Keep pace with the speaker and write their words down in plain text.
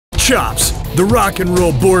CHOPS, the rock and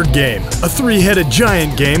roll board game, a three-headed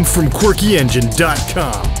giant game from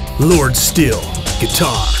QuirkyEngine.com. Lord Still,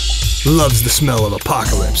 guitar, loves the smell of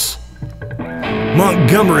apocalypse.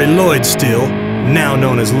 Montgomery Lloyd Still, now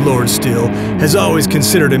known as Lord Still, has always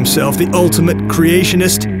considered himself the ultimate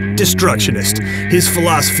creationist, destructionist. His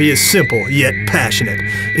philosophy is simple yet passionate.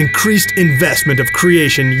 Increased investment of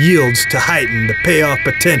creation yields to heighten the payoff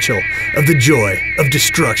potential of the joy of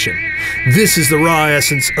destruction. This is the raw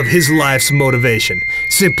essence of his life's motivation.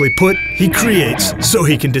 Simply put, he creates so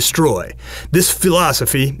he can destroy. This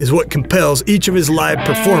philosophy is what compels each of his live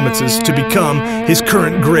performances to become his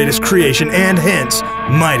current greatest creation and hence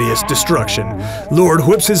mightiest destruction. Lord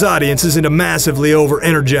whips his audiences into massively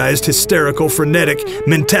over-energized, hysterical, frenetic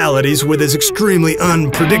mentalities with his extremely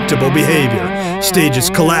unpredictable behavior. Stages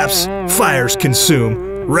collapse, fires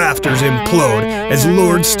consume, rafters implode as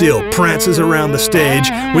Lord Still prances around the stage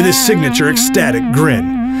with his signature ecstatic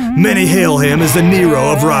grin. Many hail him as the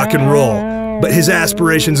Nero of rock and roll, but his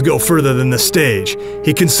aspirations go further than the stage.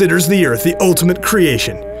 He considers the earth the ultimate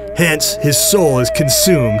creation. Hence, his soul is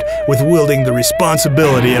consumed with wielding the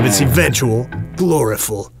responsibility of its eventual,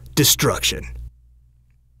 gloriful destruction.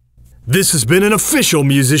 This has been an official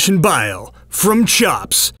musician bio from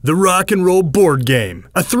CHOPS, the rock and roll board game,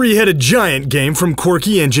 a three-headed giant game from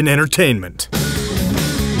Quirky Engine Entertainment.